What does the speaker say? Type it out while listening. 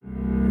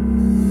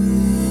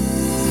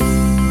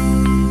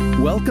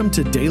Welcome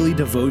to Daily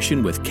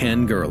Devotion with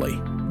Ken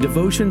Gurley.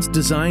 Devotions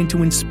designed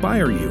to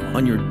inspire you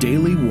on your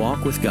daily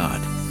walk with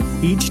God.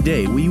 Each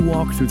day we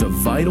walk through the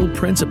vital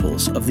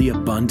principles of the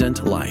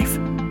abundant life.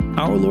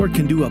 Our Lord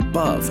can do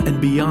above and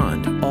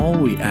beyond all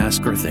we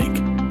ask or think.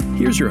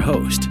 Here's your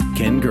host,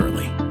 Ken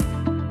Gurley.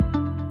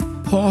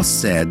 Paul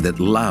said that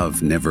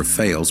love never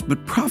fails,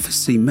 but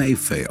prophecy may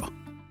fail.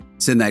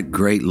 It's in that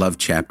great love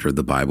chapter of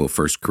the Bible,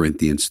 1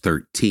 Corinthians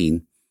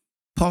 13.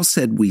 Paul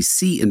said, we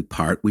see in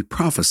part, we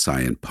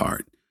prophesy in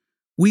part.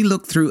 We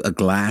look through a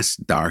glass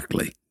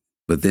darkly,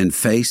 but then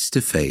face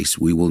to face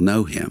we will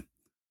know him.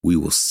 We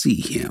will see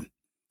him.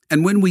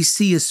 And when we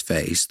see his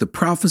face, the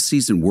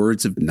prophecies and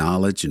words of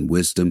knowledge and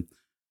wisdom,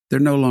 they're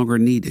no longer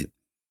needed.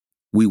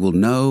 We will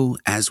know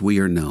as we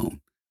are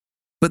known.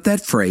 But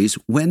that phrase,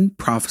 when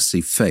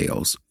prophecy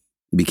fails,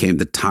 became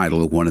the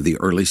title of one of the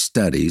early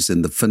studies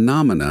in the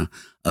phenomena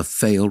of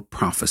failed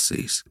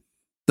prophecies.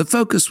 The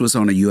focus was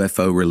on a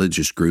UFO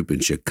religious group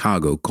in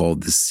Chicago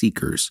called the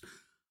Seekers.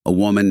 A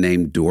woman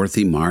named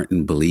Dorothy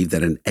Martin believed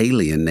that an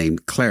alien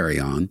named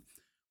Clarion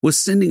was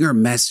sending her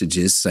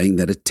messages saying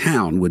that a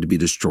town would be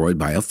destroyed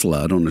by a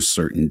flood on a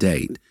certain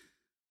date.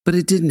 But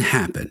it didn't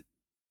happen.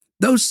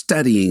 Those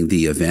studying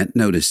the event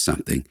noticed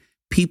something.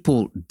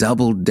 People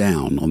doubled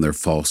down on their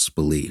false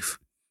belief.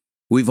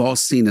 We've all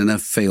seen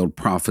enough failed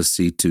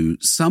prophecy to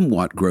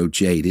somewhat grow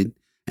jaded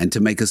and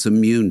to make us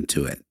immune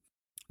to it.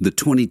 The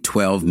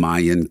 2012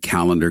 Mayan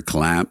calendar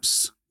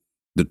collapse,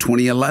 the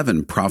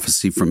 2011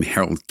 prophecy from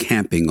Harold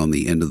Camping on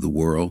the end of the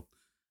world.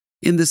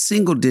 In the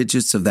single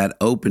digits of that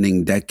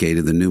opening decade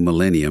of the new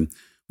millennium,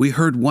 we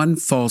heard one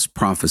false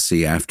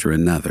prophecy after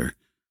another.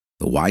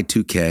 The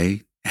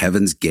Y2K,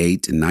 Heaven's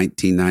Gate in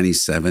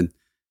 1997,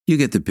 you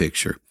get the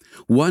picture.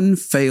 One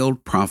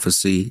failed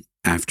prophecy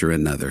after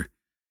another.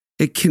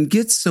 It can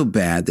get so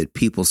bad that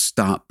people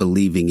stop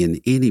believing in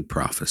any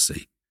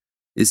prophecy.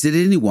 Is it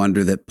any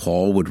wonder that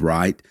Paul would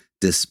write,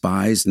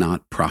 "Despise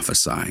not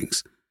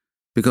prophesyings"?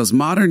 Because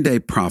modern-day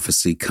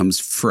prophecy comes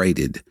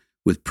freighted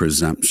with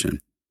presumption.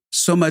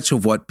 So much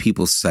of what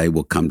people say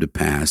will come to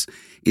pass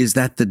is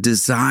that the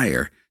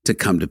desire to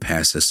come to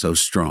pass is so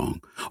strong,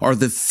 or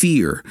the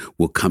fear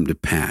will come to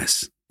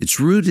pass. It's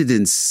rooted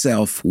in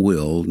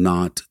self-will,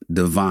 not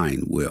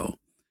divine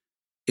will.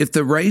 If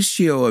the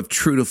ratio of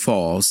true to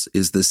false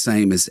is the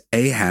same as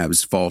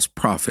Ahab's false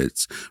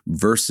prophets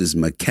versus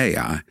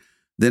Micaiah,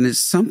 then it's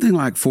something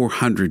like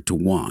 400 to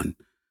 1.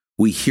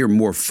 We hear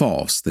more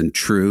false than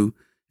true,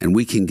 and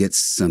we can get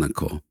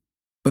cynical.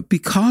 But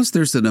because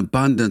there's an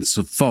abundance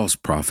of false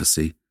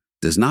prophecy,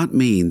 does not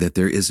mean that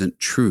there isn't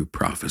true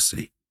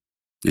prophecy.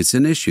 It's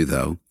an issue,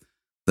 though.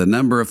 The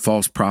number of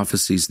false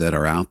prophecies that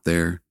are out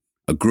there,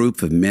 a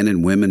group of men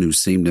and women who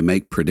seem to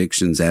make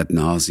predictions ad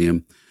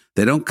nauseum,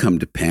 they don't come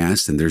to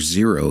pass and there's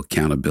zero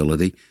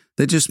accountability.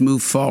 They just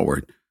move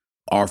forward,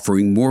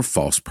 offering more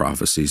false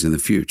prophecies in the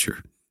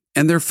future.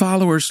 And their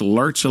followers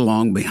lurch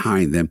along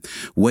behind them,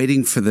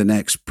 waiting for the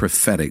next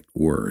prophetic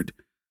word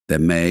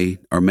that may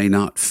or may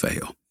not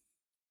fail.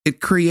 It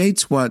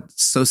creates what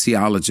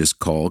sociologists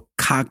call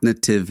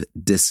cognitive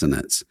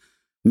dissonance,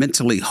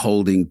 mentally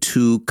holding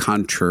two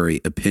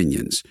contrary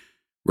opinions.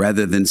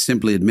 Rather than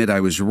simply admit I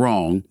was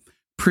wrong,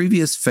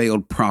 previous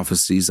failed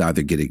prophecies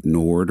either get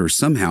ignored or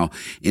somehow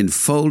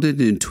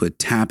enfolded into a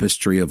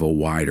tapestry of a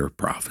wider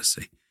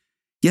prophecy.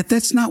 Yet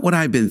that's not what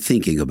I've been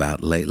thinking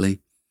about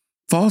lately.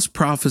 False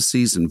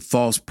prophecies and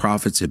false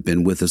prophets have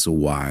been with us a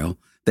while.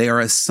 They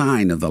are a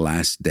sign of the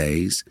last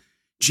days.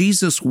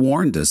 Jesus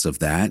warned us of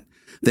that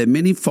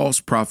many false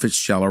prophets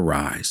shall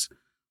arise.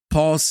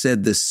 Paul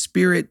said the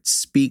Spirit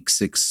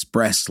speaks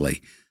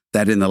expressly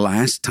that in the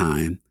last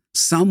time,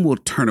 some will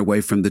turn away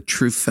from the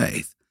true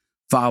faith,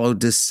 follow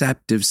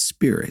deceptive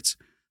spirits.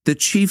 The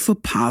chief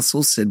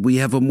apostle said we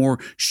have a more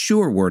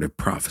sure word of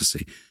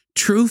prophecy.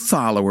 True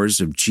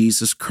followers of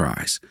Jesus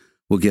Christ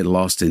will get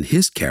lost in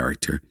his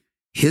character,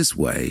 his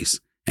ways,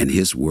 and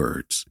his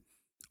words.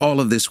 All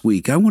of this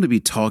week, I want to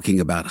be talking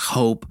about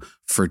hope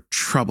for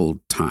troubled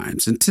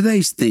times. And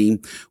today's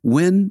theme,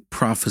 when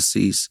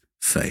prophecies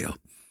fail.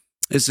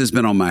 This has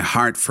been on my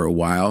heart for a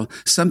while,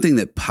 something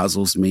that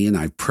puzzles me and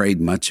I've prayed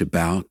much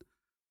about.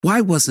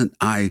 Why wasn't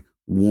I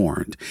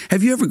warned?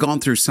 Have you ever gone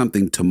through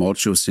something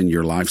tumultuous in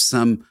your life,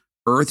 some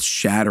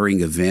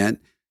earth-shattering event,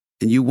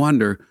 and you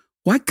wonder,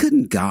 why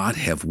couldn't God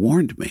have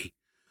warned me?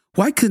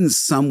 Why couldn't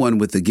someone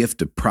with the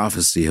gift of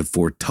prophecy have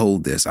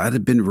foretold this? I'd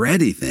have been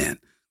ready then.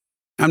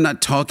 I'm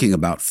not talking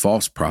about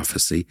false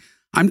prophecy.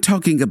 I'm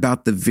talking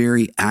about the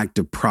very act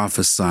of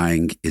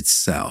prophesying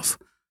itself.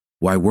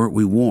 Why weren't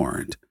we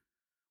warned?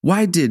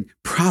 Why did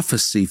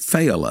prophecy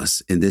fail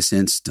us in this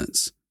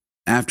instance?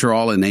 After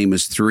all, in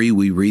Amos 3,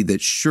 we read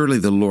that surely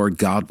the Lord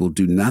God will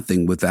do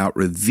nothing without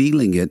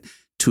revealing it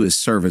to his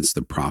servants,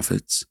 the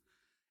prophets.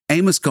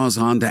 Amos goes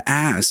on to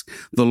ask,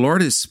 the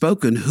Lord has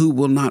spoken, who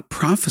will not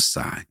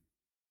prophesy?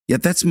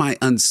 Yet that's my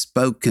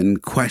unspoken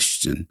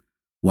question.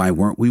 Why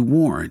weren't we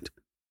warned?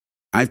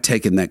 I've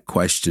taken that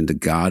question to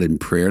God in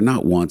prayer,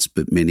 not once,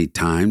 but many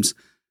times.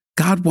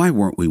 God, why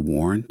weren't we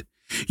warned?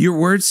 Your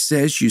word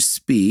says you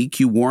speak,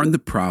 you warn the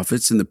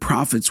prophets, and the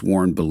prophets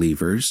warn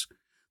believers.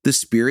 The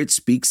Spirit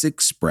speaks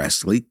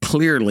expressly,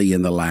 clearly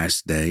in the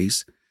last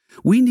days.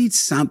 We need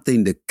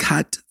something to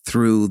cut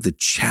through the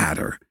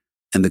chatter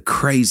and the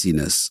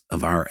craziness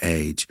of our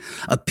age.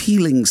 A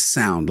pealing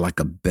sound like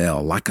a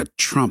bell, like a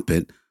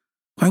trumpet.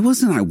 Why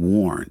wasn't I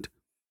warned?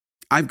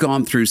 I've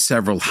gone through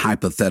several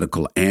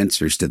hypothetical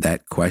answers to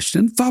that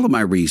question. Follow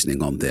my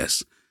reasoning on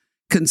this.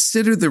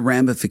 Consider the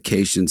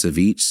ramifications of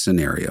each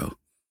scenario.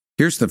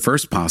 Here's the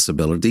first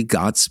possibility.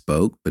 God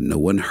spoke, but no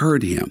one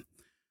heard him.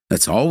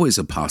 That's always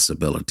a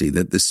possibility,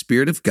 that the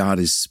Spirit of God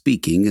is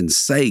speaking and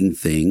saying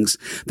things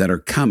that are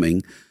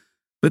coming,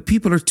 but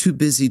people are too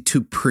busy,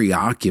 too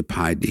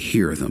preoccupied to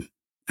hear them.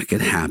 That could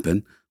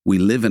happen. We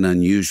live in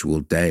unusual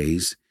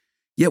days.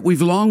 Yet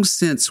we've long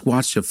since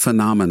watched a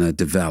phenomena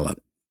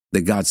develop,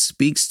 that God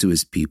speaks to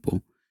his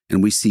people,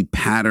 and we see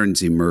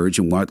patterns emerge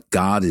in what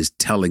God is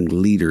telling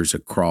leaders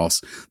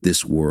across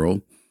this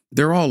world.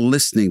 They're all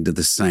listening to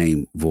the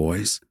same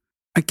voice.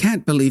 I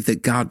can't believe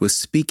that God was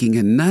speaking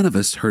and none of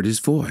us heard his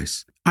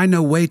voice. I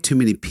know way too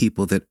many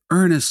people that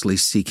earnestly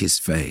seek his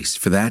face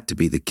for that to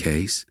be the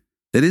case.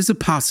 It is a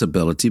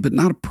possibility, but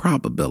not a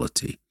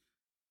probability.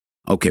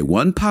 Okay,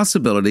 one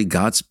possibility,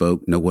 God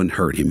spoke, no one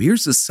heard him.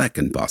 Here's the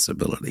second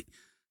possibility.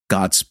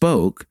 God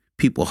spoke,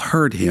 people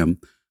heard him,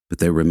 but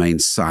they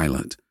remained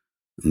silent.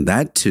 And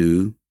that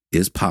too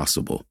is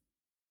possible.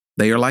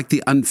 They are like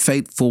the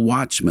unfaithful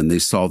watchmen. They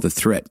saw the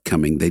threat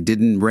coming. They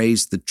didn't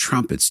raise the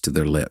trumpets to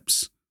their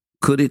lips.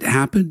 Could it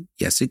happen?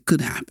 Yes, it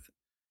could happen.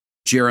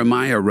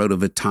 Jeremiah wrote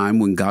of a time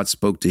when God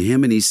spoke to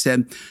him and he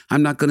said,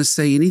 I'm not going to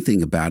say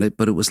anything about it,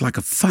 but it was like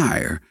a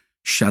fire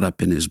shut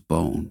up in his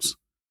bones.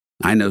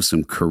 I know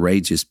some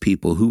courageous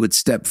people who would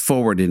step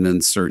forward in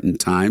uncertain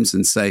times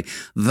and say,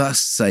 Thus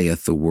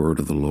saith the word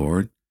of the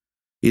Lord.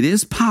 It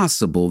is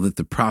possible that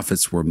the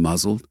prophets were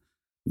muzzled.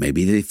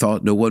 Maybe they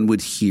thought no one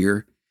would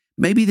hear.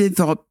 Maybe they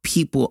thought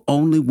people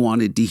only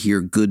wanted to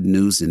hear good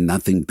news and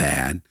nothing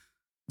bad,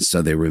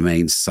 so they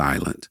remained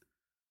silent.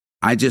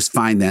 I just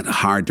find that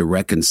hard to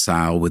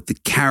reconcile with the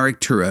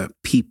character of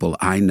people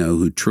I know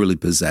who truly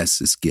possess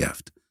this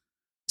gift.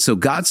 So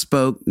God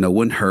spoke, no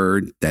one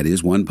heard. That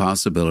is one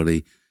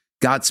possibility.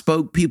 God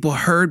spoke, people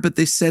heard, but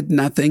they said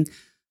nothing.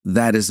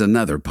 That is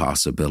another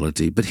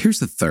possibility. But here's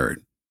the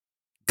third.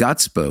 God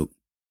spoke,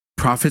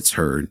 prophets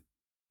heard,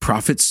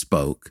 prophets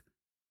spoke,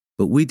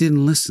 but we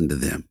didn't listen to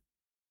them.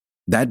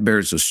 That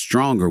bears a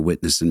stronger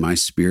witness in my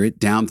spirit.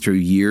 Down through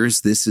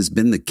years, this has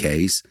been the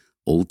case.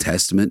 Old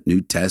Testament,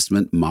 New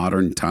Testament,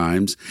 modern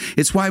times.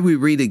 It's why we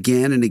read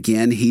again and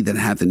again, He that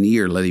hath an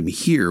ear, let him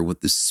hear what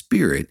the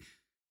Spirit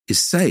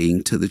is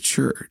saying to the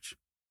church.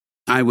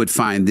 I would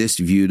find this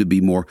view to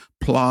be more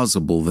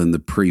plausible than the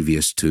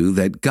previous two,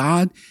 that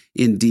God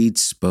indeed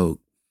spoke,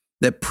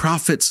 that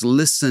prophets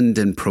listened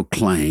and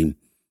proclaimed,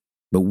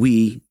 but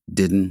we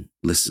didn't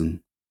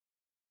listen.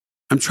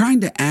 I'm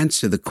trying to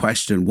answer the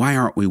question, why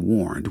aren't we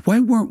warned?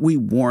 Why weren't we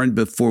warned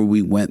before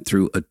we went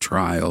through a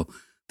trial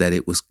that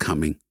it was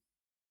coming?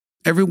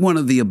 Every one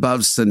of the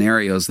above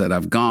scenarios that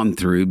I've gone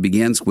through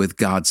begins with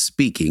God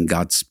speaking.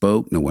 God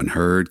spoke, no one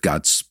heard.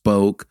 God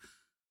spoke,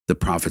 the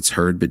prophets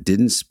heard but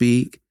didn't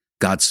speak.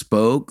 God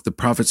spoke, the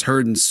prophets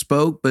heard and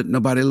spoke, but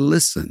nobody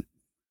listened.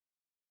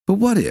 But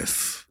what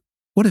if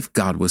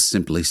God was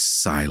simply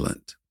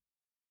silent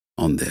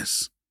on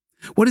this?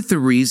 What if the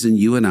reason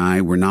you and I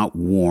were not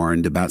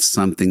warned about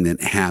something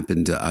that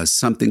happened to us,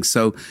 something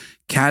so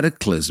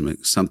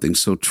cataclysmic, something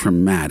so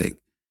traumatic,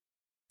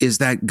 is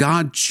that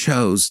God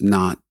chose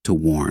not to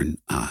warn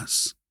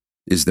us?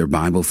 Is there a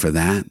Bible for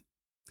that?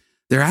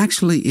 There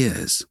actually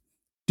is.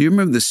 Do you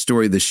remember the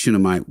story of the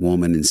Shunammite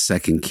woman in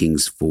 2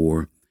 Kings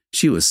 4?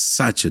 She was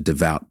such a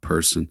devout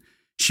person.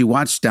 She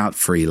watched out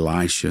for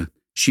Elisha.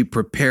 She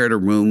prepared a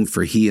room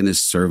for he and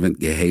his servant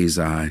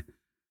Gehazi.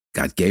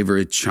 God gave her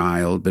a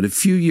child, but a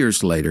few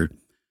years later,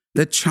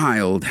 the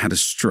child had a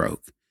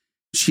stroke.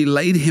 She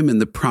laid him in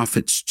the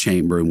prophet's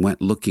chamber and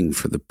went looking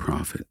for the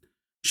prophet.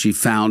 She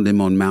found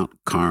him on Mount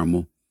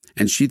Carmel,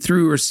 and she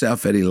threw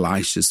herself at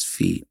Elisha's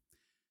feet.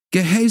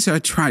 Gehazi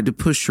tried to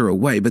push her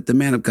away, but the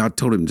man of God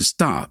told him to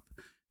stop.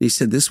 He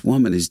said, "This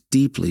woman is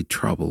deeply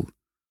troubled,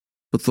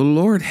 but the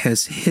Lord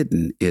has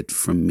hidden it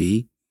from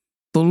me.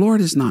 The Lord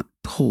has not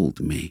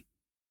told me."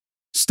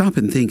 Stop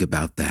and think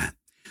about that.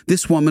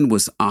 This woman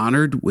was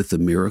honored with a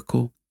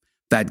miracle.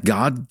 That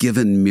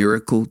God-given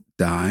miracle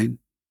died.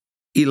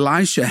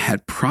 Elisha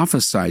had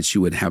prophesied she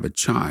would have a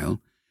child.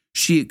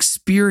 She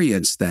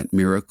experienced that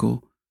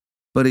miracle,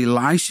 but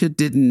Elisha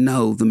didn't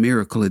know the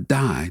miracle had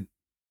died.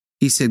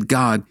 He said,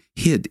 "God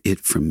hid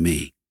it from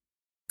me.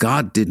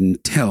 God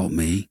didn't tell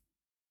me.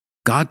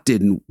 God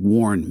didn't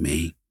warn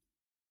me."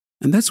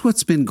 And that's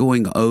what's been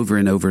going over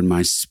and over in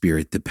my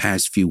spirit the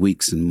past few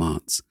weeks and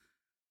months.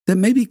 That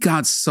maybe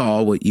God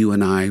saw what you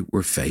and I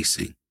were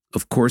facing.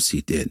 Of course he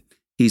did.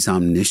 He's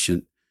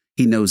omniscient.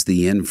 He knows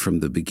the end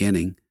from the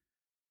beginning.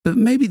 But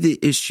maybe the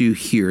issue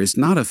here is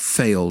not a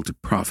failed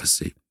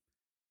prophecy.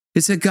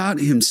 It's that God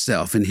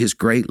himself, in his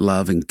great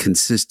love and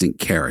consistent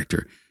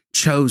character,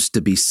 chose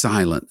to be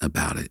silent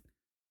about it.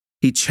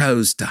 He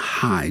chose to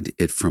hide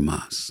it from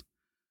us.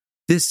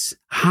 This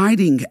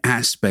hiding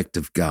aspect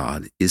of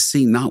God is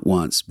seen not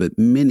once, but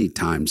many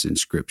times in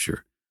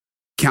Scripture.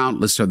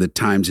 Countless are the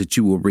times that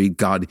you will read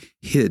God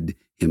hid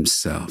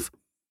himself.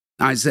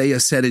 Isaiah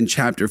said in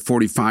chapter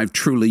 45,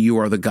 truly you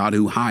are the God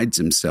who hides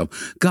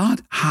himself.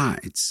 God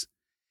hides.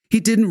 He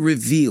didn't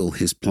reveal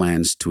his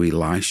plans to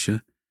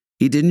Elisha.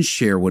 He didn't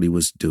share what he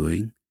was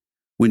doing.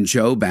 When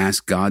Job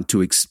asked God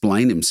to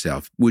explain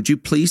himself, would you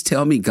please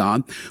tell me,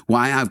 God,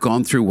 why I've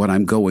gone through what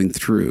I'm going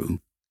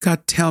through?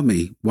 God, tell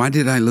me, why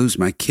did I lose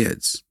my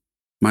kids,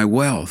 my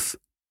wealth,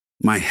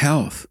 my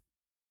health?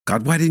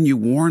 God, why didn't you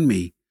warn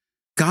me?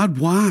 God,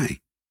 why?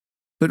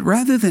 But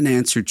rather than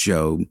answer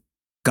Job,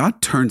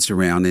 God turns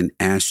around and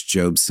asks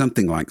Job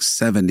something like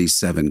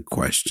 77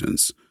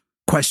 questions.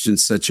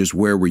 Questions such as,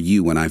 where were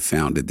you when I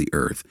founded the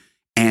earth?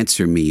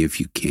 Answer me if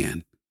you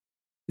can.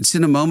 It's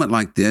in a moment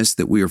like this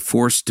that we are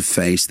forced to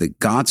face that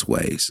God's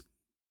ways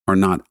are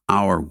not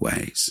our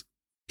ways.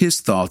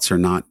 His thoughts are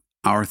not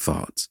our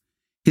thoughts.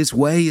 His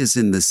way is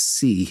in the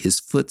sea, his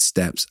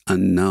footsteps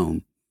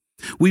unknown.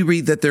 We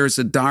read that there is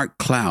a dark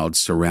cloud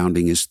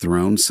surrounding his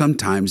throne,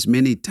 sometimes,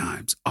 many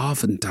times,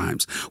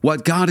 oftentimes.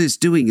 What God is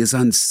doing is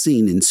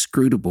unseen,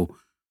 inscrutable.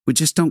 We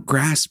just don't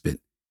grasp it.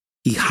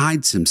 He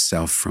hides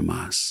himself from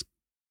us.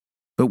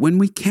 But when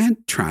we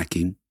can't track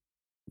him,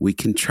 we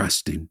can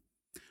trust him.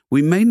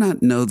 We may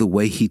not know the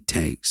way he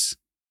takes,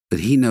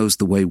 but he knows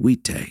the way we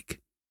take.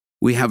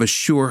 We have a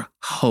sure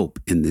hope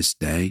in this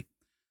day.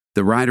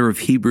 The writer of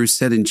Hebrews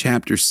said in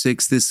chapter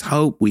 6, this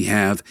hope we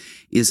have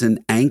is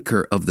an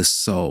anchor of the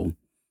soul,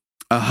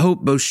 a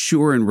hope both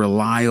sure and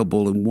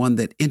reliable and one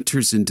that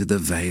enters into the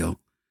veil,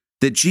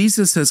 that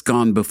Jesus has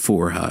gone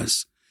before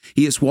us.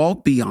 He has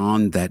walked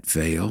beyond that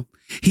veil.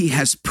 He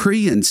has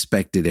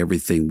pre-inspected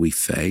everything we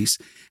face,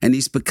 and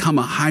he's become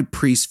a high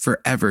priest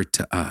forever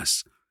to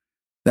us.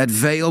 That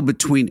veil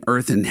between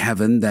earth and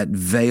heaven, that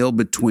veil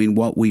between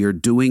what we are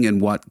doing and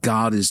what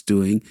God is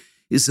doing,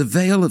 is a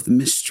veil of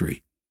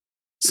mystery.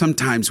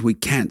 Sometimes we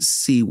can't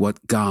see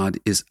what God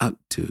is up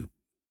to.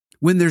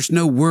 When there's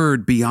no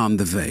word beyond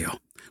the veil,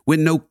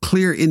 when no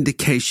clear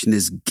indication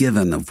is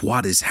given of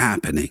what is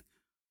happening,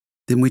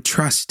 then we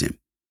trust him.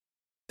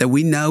 That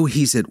we know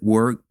he's at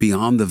work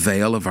beyond the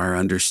veil of our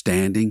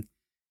understanding.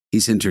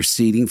 He's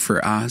interceding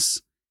for us.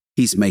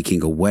 He's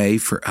making a way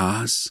for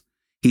us.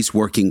 He's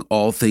working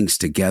all things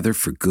together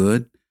for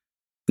good.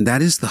 And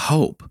that is the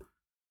hope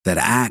that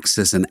acts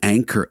as an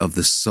anchor of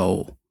the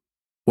soul.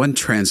 One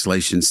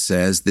translation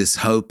says this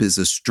hope is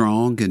a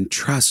strong and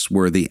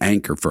trustworthy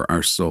anchor for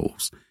our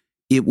souls.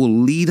 It will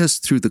lead us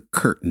through the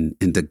curtain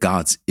into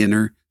God's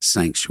inner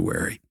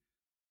sanctuary.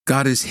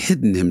 God has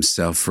hidden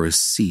himself for a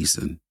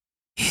season,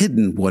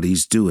 hidden what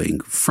he's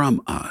doing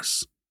from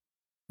us.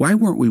 Why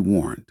weren't we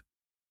warned?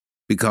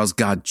 Because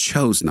God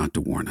chose not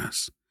to warn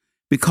us.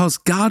 Because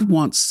God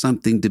wants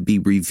something to be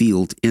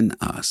revealed in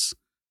us.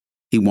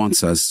 He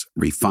wants us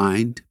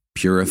refined,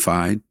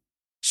 purified,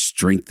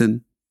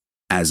 strengthened,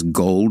 as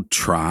gold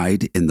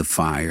tried in the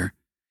fire.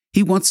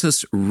 He wants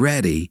us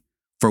ready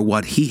for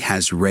what he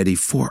has ready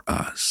for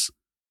us.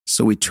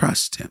 So we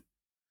trust him.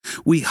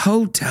 We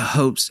hold to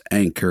hope's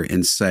anchor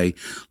and say,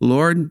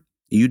 Lord,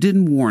 you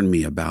didn't warn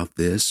me about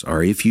this,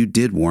 or if you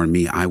did warn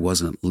me, I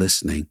wasn't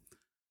listening.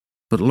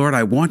 But Lord,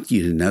 I want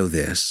you to know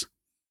this.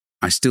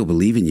 I still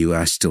believe in you.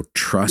 I still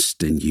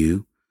trust in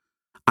you.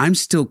 I'm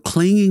still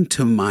clinging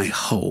to my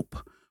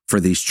hope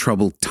for these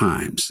troubled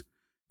times,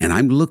 and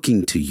I'm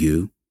looking to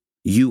you.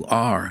 You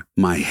are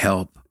my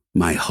help,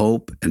 my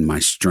hope, and my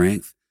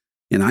strength.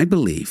 And I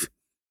believe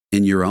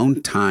in your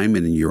own time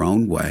and in your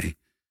own way,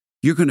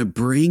 you're going to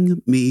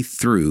bring me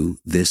through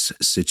this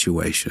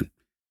situation.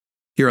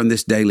 Here on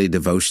this daily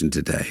devotion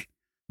today,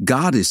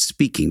 God is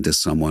speaking to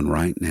someone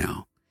right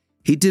now.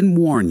 He didn't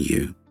warn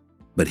you,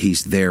 but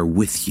he's there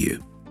with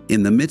you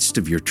in the midst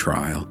of your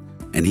trial,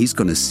 and he's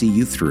going to see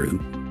you through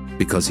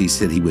because he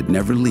said he would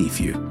never leave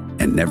you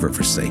and never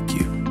forsake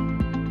you.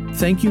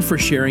 Thank you for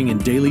sharing in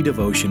Daily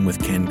Devotion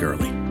with Ken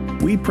Gurley.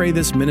 We pray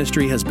this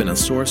ministry has been a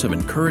source of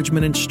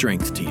encouragement and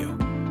strength to you.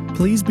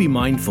 Please be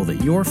mindful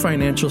that your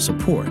financial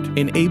support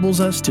enables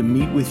us to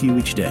meet with you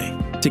each day.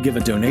 To give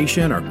a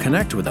donation or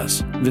connect with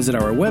us, visit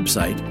our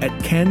website at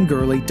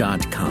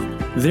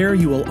kengurley.com. There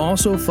you will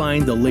also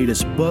find the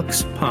latest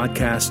books,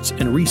 podcasts,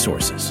 and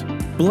resources.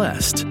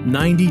 Blessed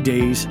 90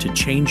 Days to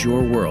Change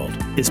Your World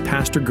is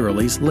Pastor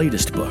Gurley's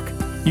latest book.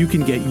 You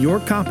can get your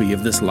copy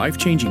of this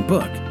life-changing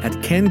book at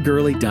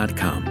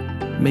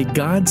kengurley.com. May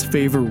God's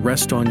favor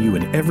rest on you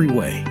in every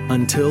way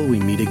until we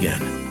meet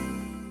again.